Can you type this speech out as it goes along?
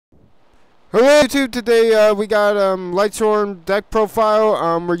Hello YouTube, today we got Lightsworn deck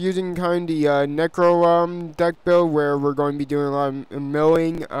profile. We're using kind of the Necro deck build where we're going to be doing a lot of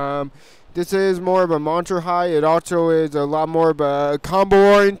milling. This is more of a monster high. It also is a lot more of a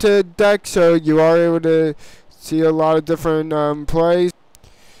combo oriented deck, so you are able to see a lot of different plays.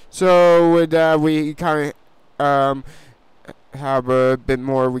 So with that we kind of have a bit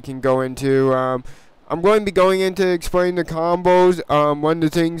more we can go into. I'm going to be going into explaining the combos. One of the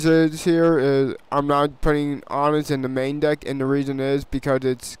things is here is I'm not putting Honest in the main deck, and the reason is because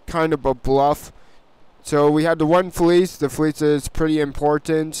it's kind of a bluff. So we have the one Fleece. The Fleece is pretty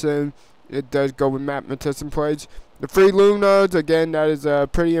important, and it does go with mathematician plays. The Free Lunas, again, that is a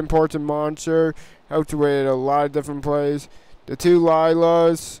pretty important monster. Helps with a lot of different plays. The two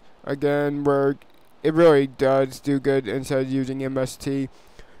Lilas, again, where it really does do good instead of using MST.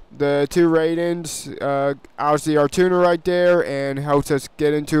 The two Raidens, obviously our tuner right there, and helps us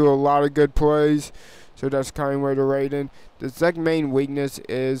get into a lot of good plays. So that's kind of where the Raiden. The second main weakness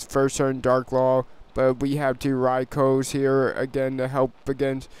is first turn Dark Law, but we have two Raikos here again to help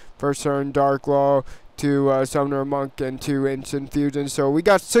against first turn Dark Law, two Summoner Monk, and two Instant Fusion. So we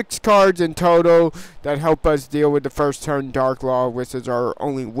got 6 cards in total that help us deal with the first turn Dark Law, which is our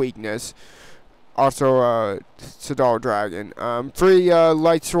only weakness. Also, Sadal Dragon. 3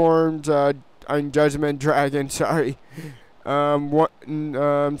 Lightsworns, Judgment Dragon, sorry. One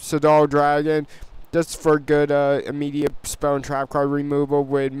Sadal Dragon, just for good immediate spell and trap card removal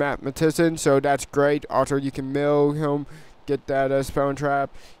with Mathematician, so that's great. Also, you can mill him, get that spell and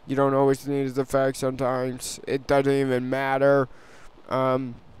trap. You don't always need his effect, sometimes it doesn't even matter.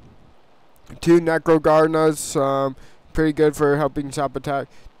 2 Necro Gardenas, pretty good for helping stop attack.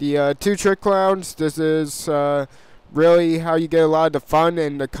 The 2 Trick Clowns, this is really how you get a lot of the fun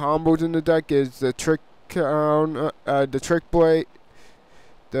and the combos in the deck is the Trick Clown, the Trick Blade,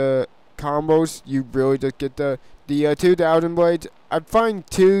 the combos. You really just get the 2,000 Blades. I find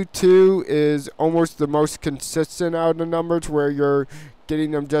 2-2 is almost the most consistent out of the numbers where you're getting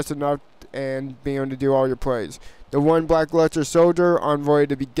them just enough and being able to do all your plays. The 1 Black Luster Soldier, Envoy at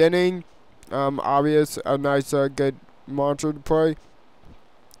the beginning, obvious, a nice good monster to play.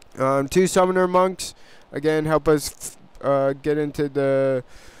 2 Summoner Monks, again, help us get into the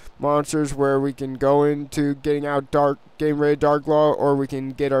monsters where we can go into getting out getting rid of Dark Law, or we can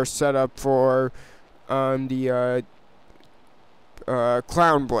get our setup for the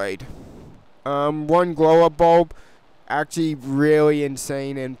Clown Blade. 1 Glow Up Bulb, actually really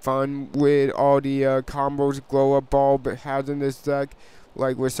insane and fun with all the combos Glow Up Bulb has in this deck.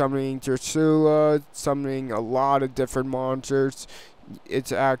 Like with summoning Tersula, summoning a lot of different monsters.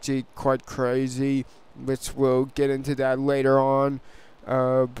 It's actually quite crazy, which we'll get into that later on,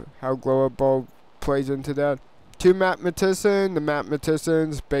 how Glow Up Bulb plays into that. 2 Mathematician. The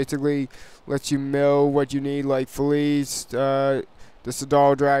Mathematicians basically lets you mill what you need, like Felice, the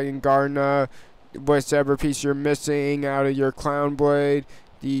Sadal Dragon, Gardener, whatever piece you're missing out of your Clown Blade,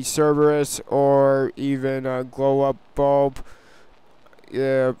 the Cerberus, or even Glow Up Bulb.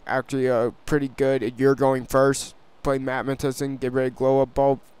 Actually pretty good if you're going first. Play Mathematician, get rid of Glow Up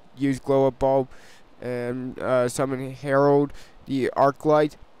Bulb, use Glow Up Bulb, and summon Herald. The Arc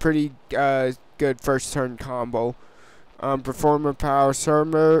Light, pretty good first turn combo. Performer Power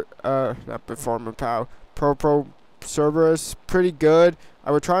Server, not Performer Power, Pro Cerberus, pretty good.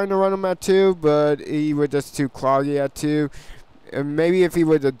 I was trying to run him at 2, but he was just too cloggy at 2. And maybe if he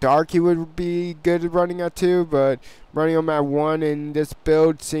was a dark, he would be good at running at 2, but running him at 1 in this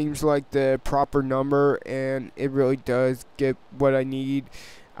build seems like the proper number, and it really does get what I need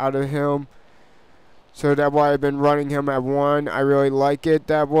out of him. So that's why I've been running him at 1. I really like it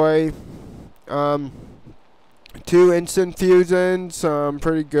that way. 2 Instant Fusions,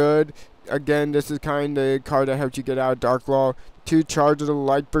 pretty good. Again, this is kind of the card that helps you get out of Dark Law. 2 Charge of the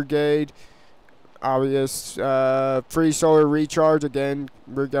Light Brigade. Obvious. Free Solar Recharge, again,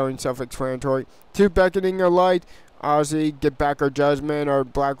 we're going self-explanatory. 2 Beckoning of Light, obviously get back our Judgment or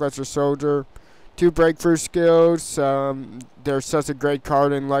Black Luster Soldier. 2 Breakthrough Skills, they're such a great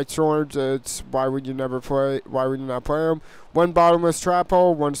card in Lightsworn. It's why would you not play them? 1 Bottomless Trap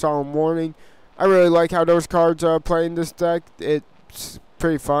Hole, 1 Solemn Warning. I really like how those cards play in this deck. It's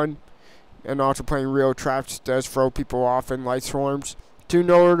pretty fun, and also playing real traps does throw people off in Lightsworns. 2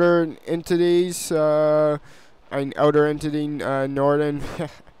 Northern Entities, an Elder Entity, Northern.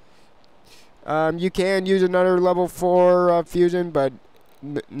 You can use another level 4 fusion, but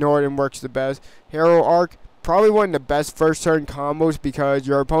Northern works the best. Hero Arc, probably one of the best first turn combos because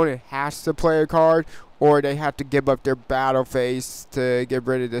your opponent has to play a card, or they have to give up their battle phase to get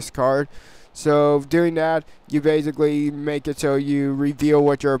rid of this card. So doing that, you basically make it so you reveal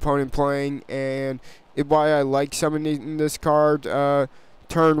what your opponent playing, and why I like summoning this card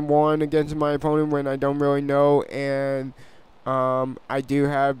turn 1 against my opponent when I don't really know, and I do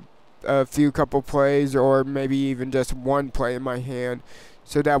have a couple plays, or maybe even just one play in my hand,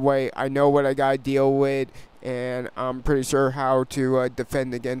 so that way I know what I gotta deal with, and I'm pretty sure how to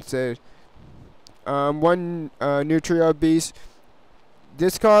defend against it. One Nutria Beast.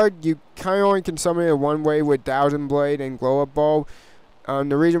 This card, you kind of only can summon it one way with Thousand Blade and Glow Up Bulb.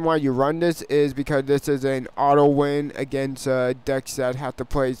 The reason why you run this is because this is an auto win against decks that have to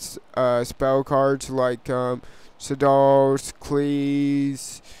play spell cards like Sadals,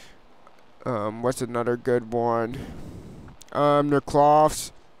 Cleese. What's another good one?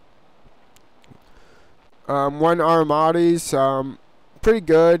 Nercloths. One Armades. Pretty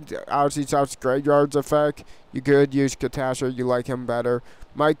good. Obviously, stops Graveyard's effect. You could use Katasha. You like him better.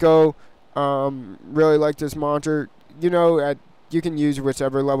 Maiko. Really like this monster. You know, you can use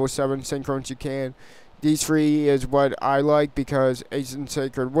whichever level 7 Synchrones you can. These 3 is what I like because Ancient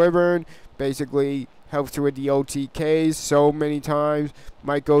Sacred Wyvern basically helps with the OTKs so many times.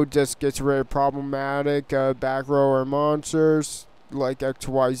 Maiko just gets rid of problematic back rower monsters like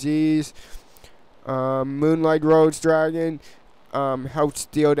XYZs. Moonlight Rose Dragon helps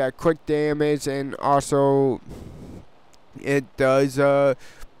deal that quick damage, and also it does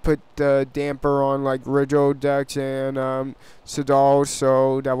put the damper on like Ridgel decks and Sadal,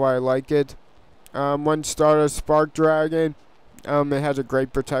 so that's why I like it. One starter Spark Dragon, it has a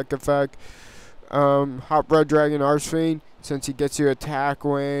great protect effect. Hot Red Dragon Archfiend, since he gets you attack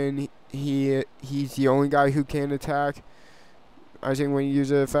when he's the only guy who can attack, I think, when you use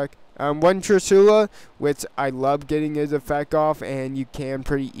the effect. One Trishula, which I love getting his effect off, and you can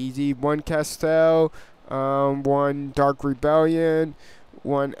pretty easy. One Castell, one Dark Rebellion,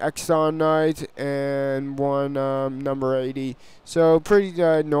 one Exxon Knight, and one number 80. So pretty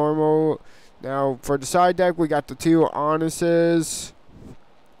normal. Now for the side deck, we got the 2 Honesses.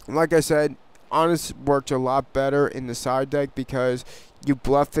 Like I said, Honest works a lot better in the side deck because you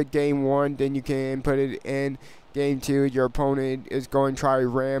bluff it game 1, then you can put it in game 2. Your opponent is going to try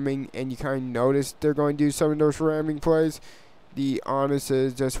ramming, and you kind of notice they're going to do some of those ramming plays. The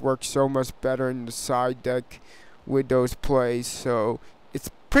Honesses just work so much better in the side deck with those plays, so it's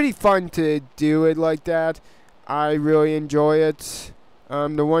pretty fun to do it like that. I really enjoy it.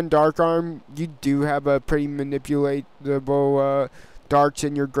 The one Dark Arm, you do have a pretty manipulatable darks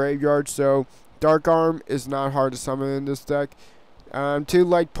in your graveyard, so Dark Arm is not hard to summon in this deck. 2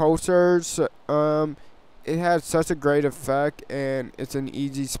 Light Pulsars, it has such a great effect, and it's an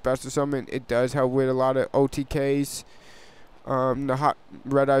easy special summon. It does help with a lot of OTKs. The Hot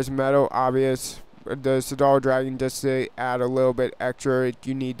Red Eyes Metal, obvious. The Sadal Dragon, just to add a little bit extra,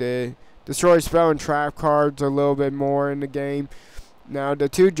 you need to destroy spell and trap cards a little bit more in the game. Now the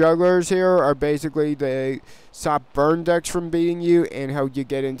 2 Jugglers here are basically they stop burn decks from beating you and help you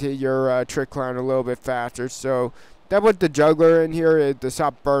get into your Trick Clown a little bit faster. So that's what the Juggler in here is, to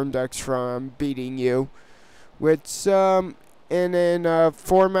stop burn decks from beating you. Which in a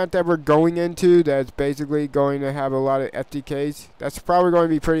format that we're going into, that's basically going to have a lot of FTKs, that's probably going to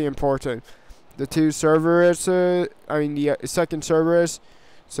be pretty important. The 2 Cerberus, the second Cerberus,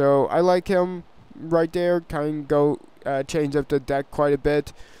 so I like him right there. Kind of go change up the deck quite a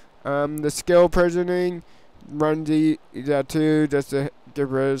bit. The Skill Prisoning, run that too, just to get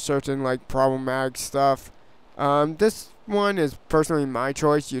rid of certain like problematic stuff. This one is personally my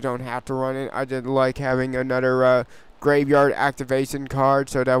choice. You don't have to run it. I did like having another graveyard activation card,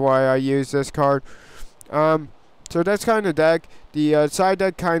 so that's why I use this card. So that's kind of deck. The side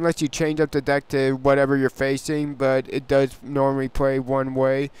deck kind of lets you change up the deck to whatever you're facing, but it does normally play one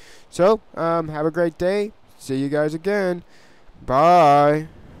way. So have a great day. See you guys again. Bye.